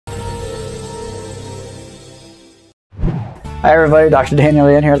Hi everybody, Dr. Daniel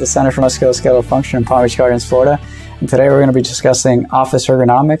Yinh here at the Center for Musculoskeletal Function in Palm Beach Gardens, Florida. And today we're going to be discussing office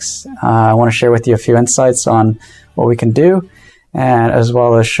ergonomics. I want to share with you a few insights on what we can do, and as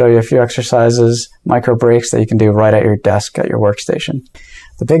well as show you a few exercises, micro breaks that you can do right at your desk at your workstation.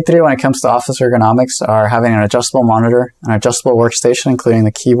 The big three when it comes to office ergonomics are having an adjustable monitor, an adjustable workstation, including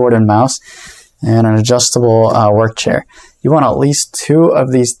the keyboard and mouse, and an adjustable work chair. You want at least two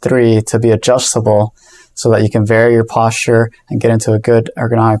of these three to be adjustable so that you can vary your posture and get into a good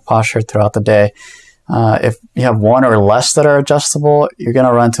ergonomic posture throughout the day. If you have one or less that are adjustable, you're going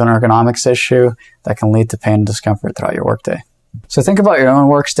to run into an ergonomics issue that can lead to pain and discomfort throughout your workday. So think about your own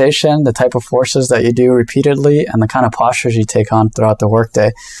workstation, the type of forces that you do repeatedly, and the kind of postures you take on throughout the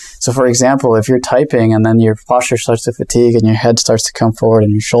workday. So for example, if you're typing and then your posture starts to fatigue and your head starts to come forward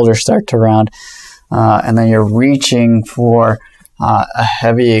and your shoulders start to round, and then you're reaching for a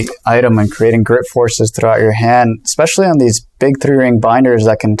heavy item and creating grip forces throughout your hand, especially on these big 3-ring binders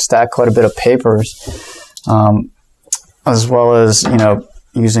that can stack quite a bit of papers, as well as,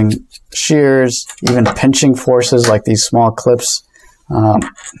 using shears, even pinching forces like these small clips,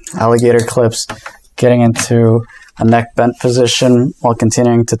 alligator clips, getting into a neck bent position while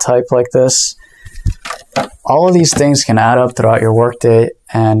continuing to type like this. All of these things can add up throughout your workday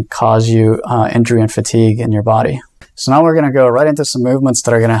and cause you injury and fatigue in your body. So now we're going to go right into some movements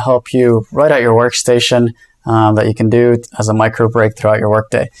that are going to help you right at your workstation that you can do as a micro break throughout your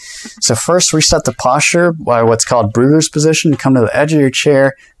workday. So first, reset the posture by what's called Brugger's position. You come to the edge of your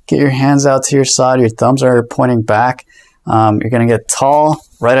chair, get your hands out to your side, your thumbs are pointing back. You're going to get tall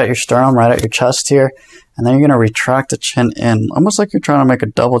right at your sternum, right at your chest here, and then you're going to retract the chin in, almost like you're trying to make a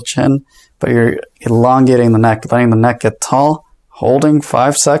double chin, but you're elongating the neck, letting the neck get tall, holding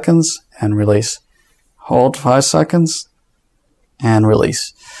 5 seconds, and release. Hold 5 seconds, and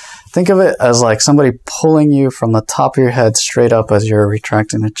release. Think of it as like somebody pulling you from the top of your head straight up as you're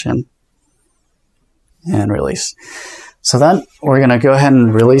retracting the chin. And release. So then we're going to go ahead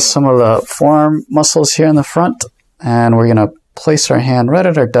and release some of the forearm muscles here in the front, and we're going to place our hand right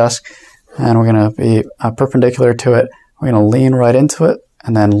at our desk, and we're going to be perpendicular to it. We're going to lean right into it,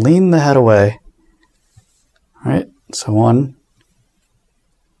 and then lean the head away. All right, so 1.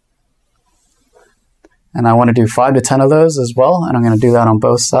 And I want to do 5 to 10 of those as well, and I'm going to do that on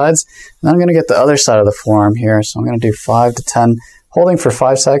both sides. And then I'm going to get the other side of the forearm here, so I'm going to do 5 to 10, holding for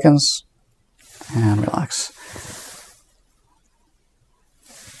 5 seconds, and relax.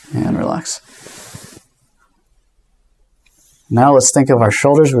 And relax. Now let's think of our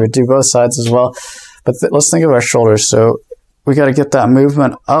shoulders. We would do both sides as well, but let's think of our shoulders. So we got to get that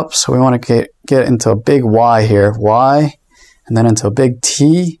movement up, so we want to get into a big Y here, Y, and then into a big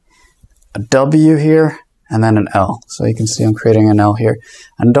T, a W here, and then an L. So you can see I'm creating an L here.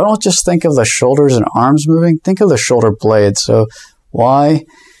 And don't just think of the shoulders and arms moving, think of the shoulder blades. So Y,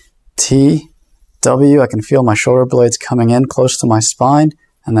 T, W, I can feel my shoulder blades coming in close to my spine,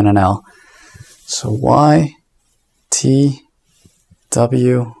 and then an L. So Y, T,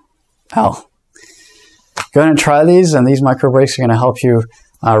 W, L. Go ahead and try these, and these micro breaks are going to help you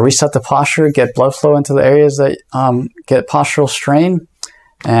reset the posture, get blood flow into the areas that get postural strain,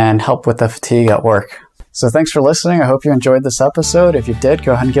 and help with the fatigue at work. So thanks for listening. I hope you enjoyed this episode. If you did,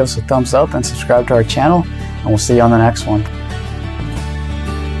 go ahead and give us a thumbs up and subscribe to our channel, and we'll see you on the next one.